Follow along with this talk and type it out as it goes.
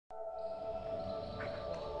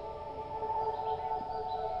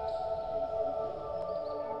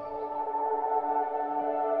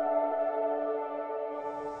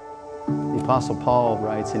The Apostle Paul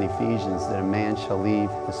writes in Ephesians that a man shall leave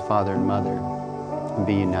his father and mother and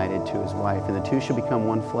be united to his wife, and the two shall become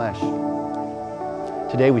one flesh.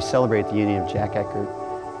 Today we celebrate the union of Jack Eckert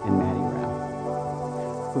and Maddie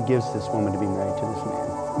Rao. Who gives this woman to be married to this man?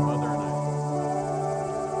 Mother and I.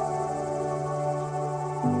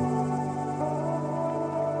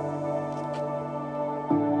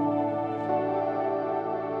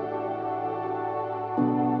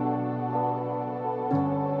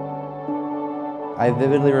 I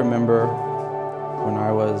vividly remember when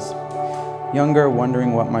I was younger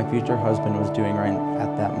wondering what my future husband was doing right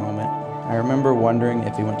at that moment. I remember wondering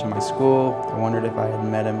if he went to my school. I wondered if I had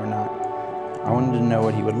met him or not. I wanted to know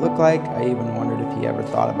what he would look like. I even wondered if he ever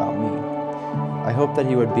thought about me. I hoped that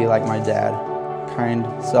he would be like my dad, kind,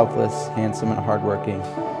 selfless, handsome, and hardworking.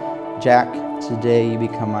 Jack, today you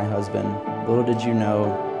become my husband. Little did you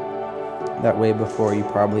know that way before you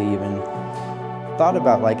probably even thought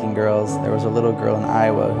about liking girls, there was a little girl in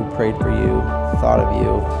Iowa who prayed for you, thought of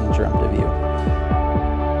you, and dreamt of you.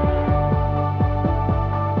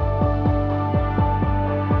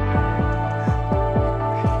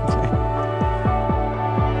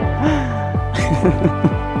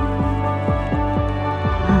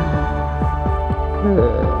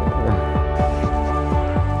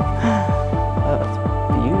 That's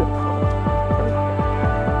beautiful.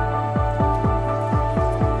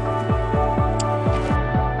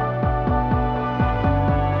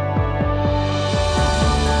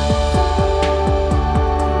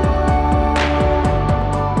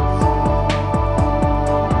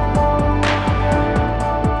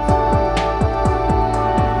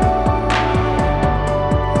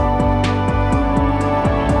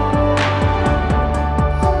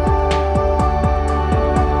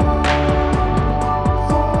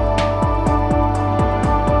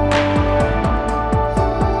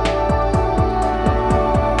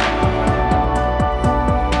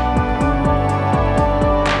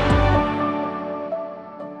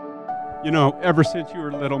 You know, ever since you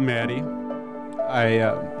were little, Maddie,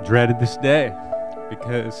 I dreaded this day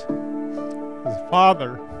because as a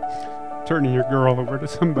father, turning your girl over to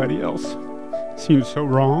somebody else seems so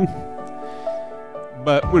wrong.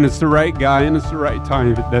 But when it's the right guy and it's the right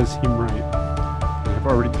time, it does seem right. And I've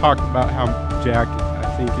already talked about how Jack,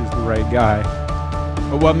 I think, is the right guy.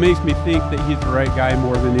 But what makes me think that he's the right guy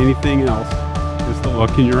more than anything else is the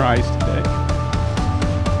look in your eyes today.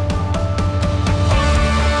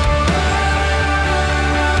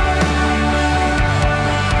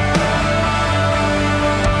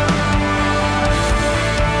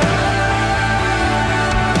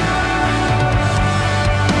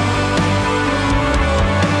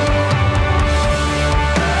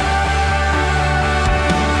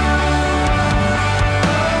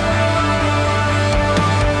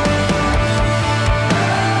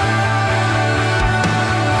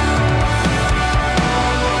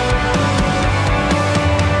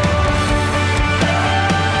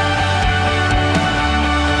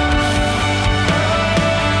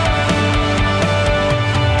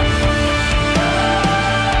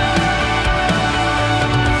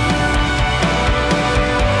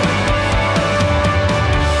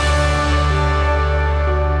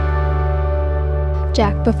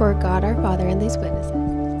 Jack, before God our Father and these witnesses,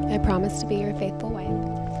 I promise to be your faithful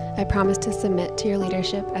wife. I promise to submit to your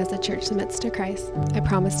leadership as the church submits to Christ. I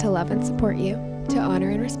promise to love and support you, to honor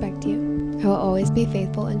and respect you. I will always be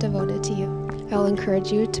faithful and devoted to you. I will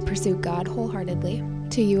encourage you to pursue God wholeheartedly.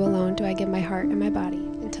 To you alone do I give my heart and my body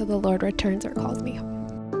until the Lord returns or calls me home.